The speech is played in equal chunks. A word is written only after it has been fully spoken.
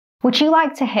Would you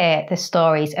like to hear the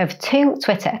stories of two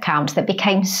Twitter accounts that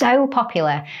became so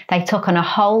popular they took on a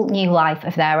whole new life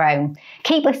of their own?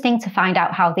 Keep listening to find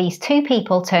out how these two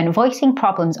people turn voicing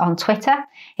problems on Twitter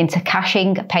into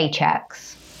cashing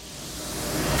paychecks.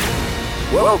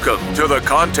 Welcome to the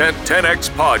Content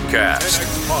 10X Podcast,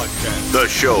 the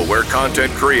show where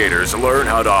content creators learn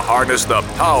how to harness the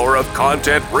power of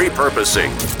content repurposing.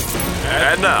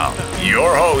 And now,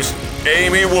 your host,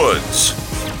 Amy Woods.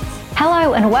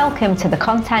 Hello and welcome to the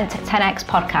Content 10X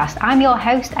Podcast. I'm your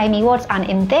host, Amy Woods, and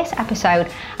in this episode,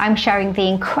 I'm sharing the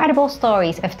incredible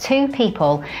stories of two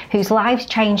people whose lives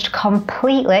changed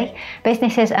completely.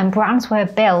 Businesses and brands were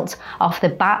built off the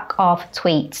back of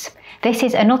tweets. This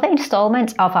is another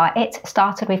installment of our It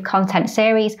Started With Content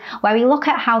series, where we look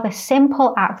at how the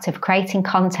simple act of creating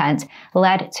content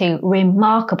led to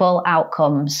remarkable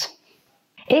outcomes.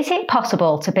 Is it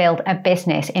possible to build a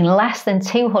business in less than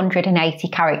 280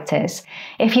 characters?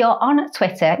 If you're on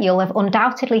Twitter, you'll have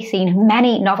undoubtedly seen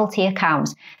many novelty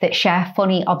accounts that share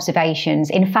funny observations.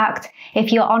 In fact,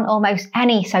 if you're on almost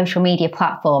any social media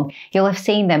platform, you'll have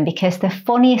seen them because the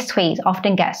funniest tweets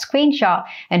often get screenshot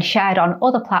and shared on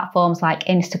other platforms like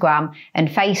Instagram and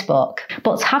Facebook.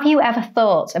 But have you ever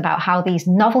thought about how these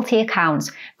novelty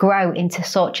accounts grow into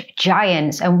such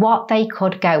giants and what they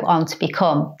could go on to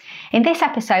become? In this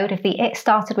episode of the It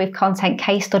Started With Content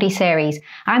case study series,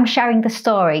 I'm sharing the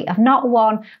story of not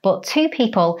one, but two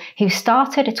people who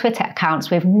started Twitter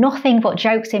accounts with nothing but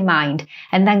jokes in mind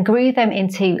and then grew them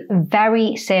into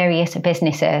very serious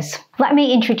businesses. Let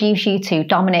me introduce you to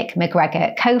Dominic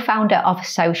McGregor, co-founder of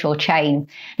Social Chain.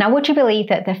 Now, would you believe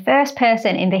that the first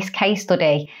person in this case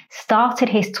study started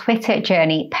his Twitter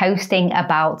journey posting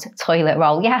about toilet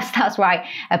roll? Yes, that's right,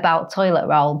 about toilet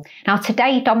roll. Now,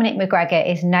 today, Dominic McGregor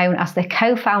is known as the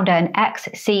co-founder and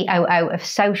ex-COO of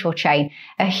Social Chain,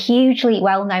 a hugely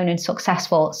well-known and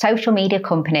successful social media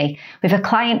company with a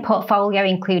client portfolio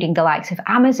including the likes of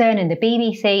Amazon and the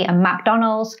BBC and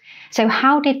McDonald's. So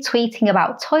how did tweeting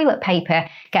about toilet paper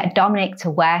get Dominic to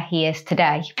where he is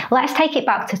today? Let's take it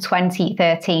back to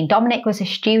 2013. Dominic was a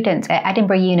student at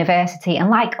Edinburgh University and,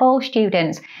 like all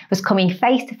students, was coming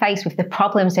face to face with the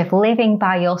problems of living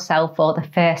by yourself for the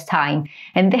first time.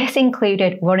 And this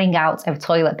included running out of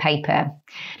toilet paper.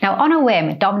 Now, on a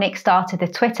whim, Dominic started the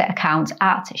Twitter account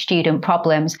at Student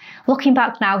Problems. Looking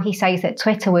back now, he says that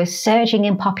Twitter was surging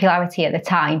in popularity at the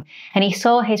time, and he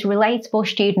saw his relatable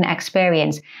student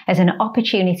experience as an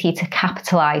opportunity to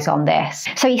capitalise on this.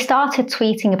 So he started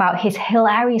tweeting about his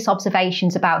hilarious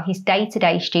observations about his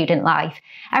day-to-day student life.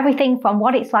 Everything from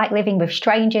what it's like living with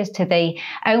strangers to the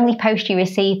only post you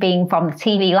receive being from the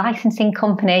TV licensing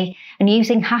company, and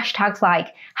using hashtags like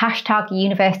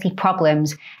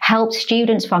 #UniversityProblems helped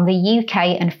students from the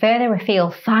UK and further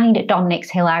afield find Dominic's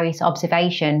hilarious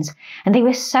observations. And they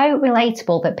were so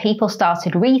relatable that people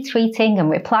started retweeting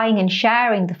and replying and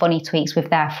sharing the funny tweets with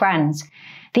their friends.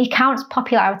 The account's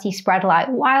popularity spread like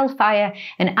wildfire,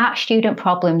 and at Student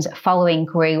Problems following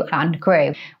grew and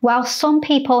grew. While some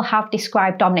people have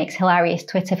described Dominic's hilarious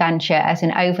Twitter venture as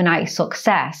an overnight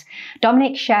success,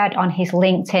 Dominic shared on his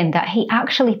LinkedIn that he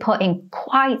actually put in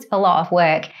quite a lot of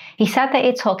work. He said that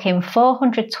it took him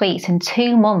 400 tweets and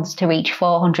 2 months to reach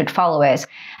 400 followers,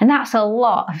 and that's a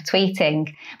lot of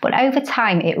tweeting. But over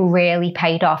time, it really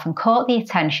paid off and caught the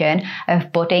attention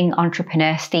of budding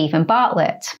entrepreneur Stephen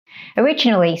Bartlett.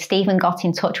 Originally, Stephen got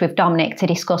in touch with Dominic to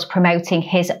discuss promoting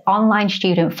his online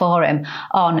student forum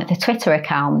on the Twitter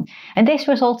account. And this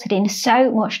resulted in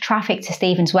so much traffic to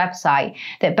Stephen's website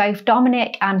that both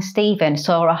Dominic and Stephen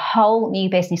saw a whole new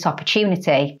business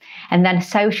opportunity. And then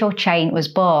Social Chain was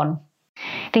born.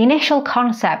 The initial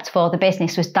concept for the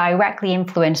business was directly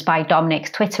influenced by Dominic's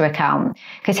Twitter account,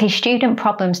 because his Student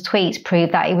Problems tweets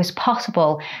proved that it was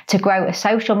possible to grow a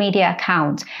social media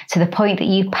account to the point that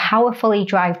you powerfully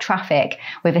drive traffic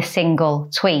with a single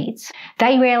tweet.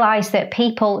 They realised that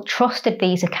people trusted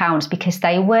these accounts because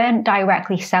they weren't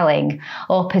directly selling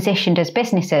or positioned as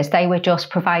businesses, they were just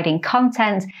providing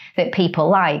content that people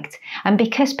liked. And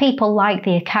because people liked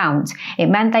the account, it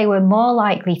meant they were more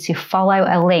likely to follow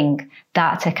a link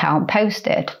that account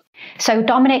posted. So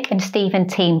Dominic and Stephen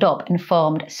teamed up and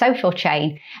formed Social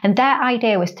Chain, and their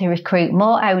idea was to recruit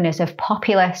more owners of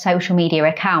popular social media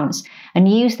accounts and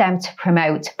use them to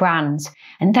promote brands.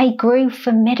 And they grew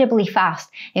formidably fast.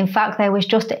 In fact, there was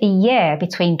just a year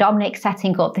between Dominic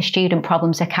setting up the Student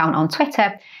Problems account on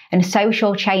Twitter and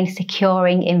Social Chain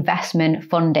securing investment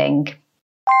funding.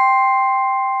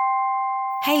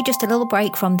 Hey, just a little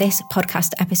break from this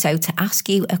podcast episode to ask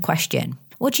you a question.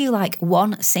 Would you like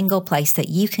one single place that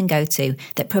you can go to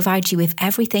that provides you with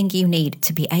everything you need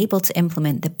to be able to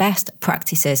implement the best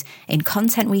practices in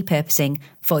content repurposing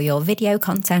for your video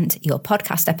content, your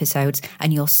podcast episodes,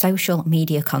 and your social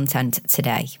media content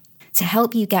today? To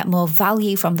help you get more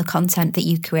value from the content that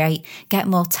you create, get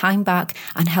more time back,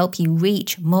 and help you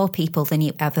reach more people than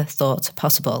you ever thought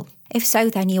possible. If so,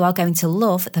 then you are going to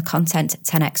love the Content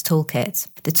 10x Toolkit.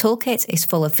 The toolkit is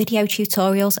full of video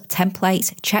tutorials,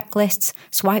 templates, checklists,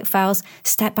 swipe files,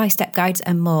 step-by-step guides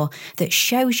and more that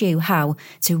shows you how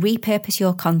to repurpose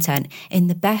your content in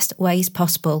the best ways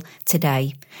possible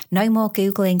today. No more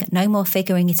Googling, no more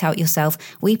figuring it out yourself.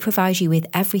 We provide you with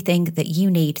everything that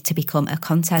you need to become a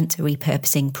content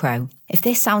repurposing pro. If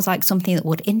this sounds like something that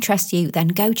would interest you, then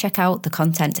go check out the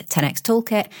Content 10x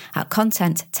Toolkit at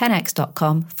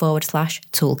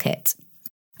content10x.com/toolkit.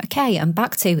 Okay, and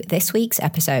back to this week's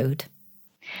episode.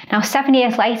 Now, 7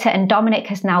 years later, and Dominic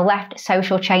has now left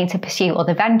Social Chain to pursue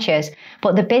other ventures,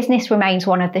 but the business remains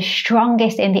one of the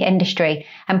strongest in the industry,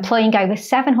 employing over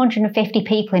 750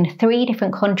 people in 3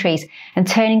 different countries and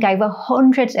turning over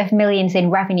hundreds of millions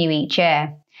in revenue each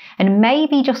year. And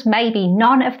maybe, just maybe,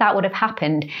 none of that would have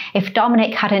happened if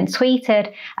Dominic hadn't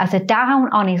tweeted as a down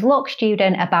on his luck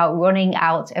student about running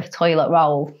out of toilet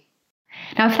roll.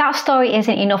 Now, if that story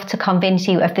isn't enough to convince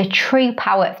you of the true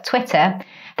power of Twitter,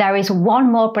 there is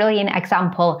one more brilliant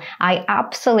example I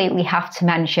absolutely have to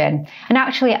mention. And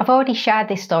actually, I've already shared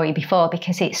this story before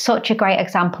because it's such a great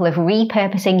example of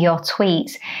repurposing your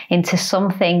tweets into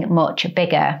something much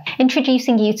bigger.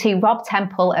 Introducing you to Rob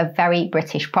Temple of Very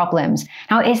British Problems.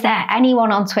 Now, is there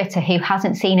anyone on Twitter who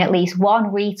hasn't seen at least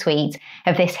one retweet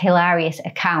of this hilarious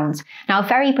account? Now,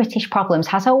 Very British Problems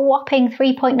has a whopping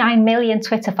 3.9 million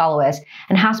Twitter followers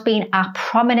and has been a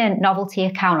prominent novelty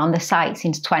account on the site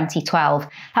since 2012.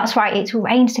 That's right, it's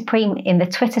reigned supreme in the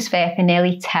Twitter sphere for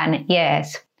nearly 10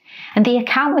 years. And the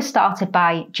account was started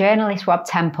by journalist Rob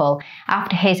Temple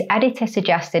after his editor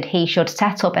suggested he should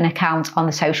set up an account on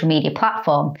the social media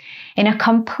platform. In a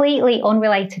completely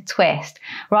unrelated twist,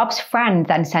 Rob's friend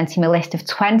then sent him a list of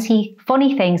 20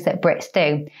 funny things that Brits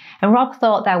do. And Rob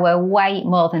thought there were way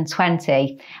more than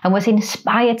 20 and was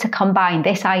inspired to combine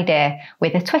this idea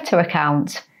with a Twitter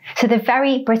account. So the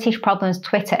Very British Problems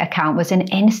Twitter account was an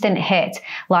instant hit,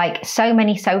 like so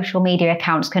many social media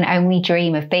accounts can only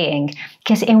dream of being,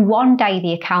 because in one day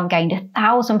the account gained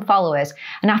 1,000 followers,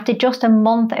 and after just a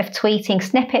month of tweeting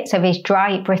snippets of his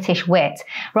dry British wit,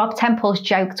 Rob Temple's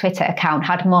joke Twitter account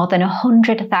had more than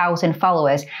 100,000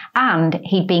 followers, and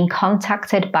he'd been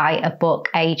contacted by a book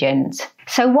agent.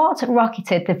 So what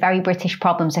rocketed the Very British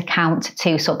Problems account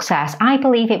to success? I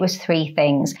believe it was 3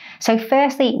 things. So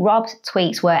firstly, Rob's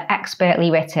tweets were expertly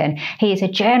written. He is a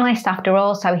journalist after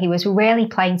all, so he was really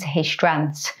playing to his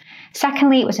strengths.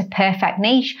 Secondly, it was a perfect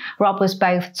niche. Rob was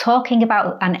both talking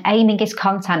about and aiming his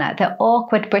content at the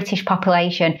awkward British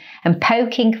population and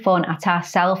poking fun at our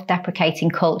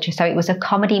self-deprecating culture, so it was a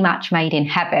comedy match made in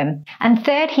heaven. And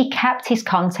third, he kept his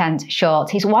content short.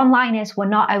 His one-liners were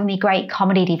not only great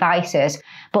comedy devices,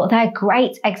 but they're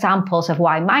great examples of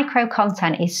why micro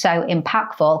content is so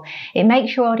impactful. It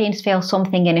makes your audience feel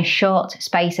something in a short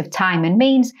space of time and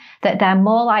means that they're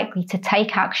more likely to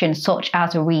take action such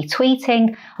as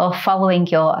retweeting or following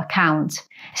your account.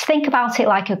 So think about it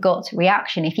like a gut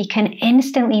reaction. If you can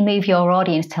instantly move your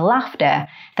audience to laughter,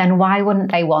 then why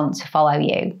wouldn't they want to follow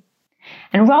you?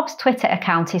 And Rob's Twitter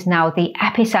account is now the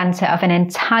epicenter of an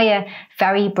entire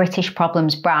Very British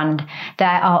Problems brand. There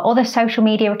are other social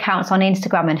media accounts on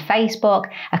Instagram and Facebook,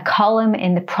 a column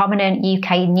in the prominent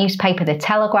UK newspaper The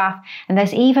Telegraph, and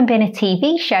there's even been a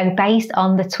TV show based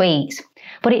on the tweets.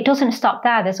 But it doesn't stop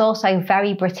there. There's also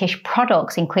Very British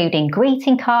products, including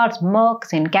greeting cards,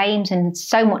 mugs and games and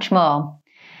so much more.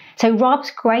 So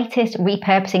Rob's greatest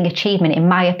repurposing achievement, in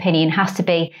my opinion, has to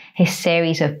be his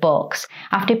series of books.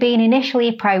 After being initially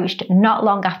approached not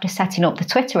long after setting up the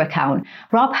Twitter account,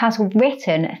 Rob has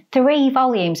written 3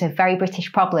 volumes of Very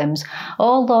British Problems,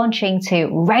 all launching to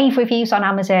rave reviews on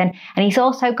Amazon, and he's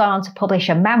also gone on to publish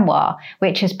a memoir,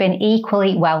 which has been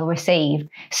equally well received.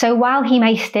 So while he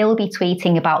may still be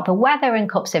tweeting about the weather and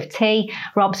cups of tea,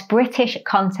 Rob's British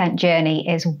content journey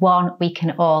is one we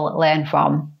can all learn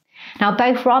from. Now,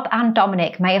 both Rob and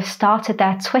Dominic may have started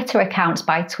their Twitter accounts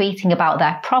by tweeting about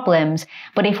their problems,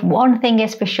 but if one thing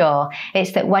is for sure,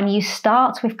 it's that when you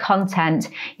start with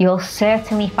content, you'll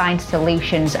certainly find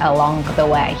solutions along the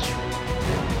way.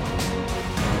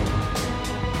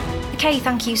 Okay,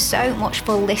 thank you so much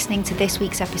for listening to this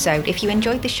week's episode. If you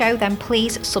enjoyed the show, then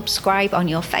please subscribe on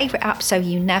your favourite app so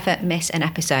you never miss an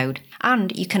episode.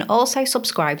 And you can also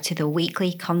subscribe to the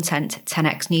weekly Content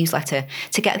 10x newsletter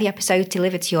to get the episodes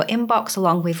delivered to your inbox,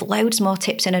 along with loads more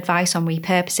tips and advice on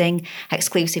repurposing,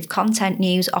 exclusive content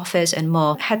news, offers and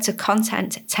more. Head to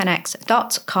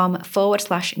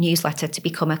content10x.com/newsletter to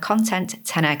become a Content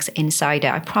 10x insider.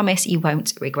 I promise you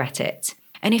won't regret it.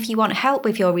 And if you want help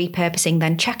with your repurposing,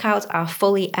 then check out our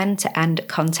fully end-to-end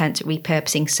content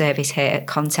repurposing service here at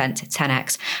Content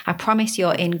 10x. I promise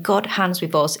you're in good hands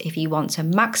with us if you want to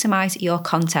maximize your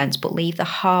content but leave the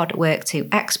hard work to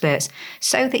experts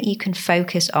so that you can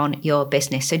focus on your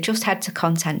business. So just head to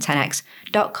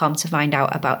content10x.com to find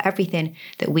out about everything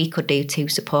that we could do to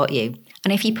support you.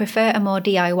 And if you prefer a more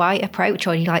DIY approach,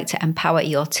 or you'd like to empower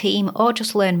your team, or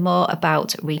just learn more about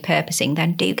repurposing,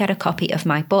 then do get a copy of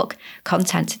my book,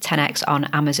 Content 10x, on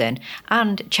Amazon.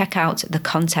 And check out the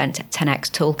Content 10x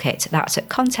Toolkit. That's at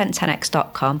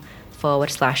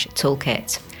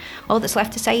content10x.com/toolkit. All that's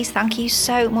left to say is thank you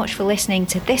so much for listening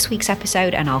to this week's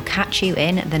episode, and I'll catch you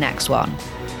in the next one.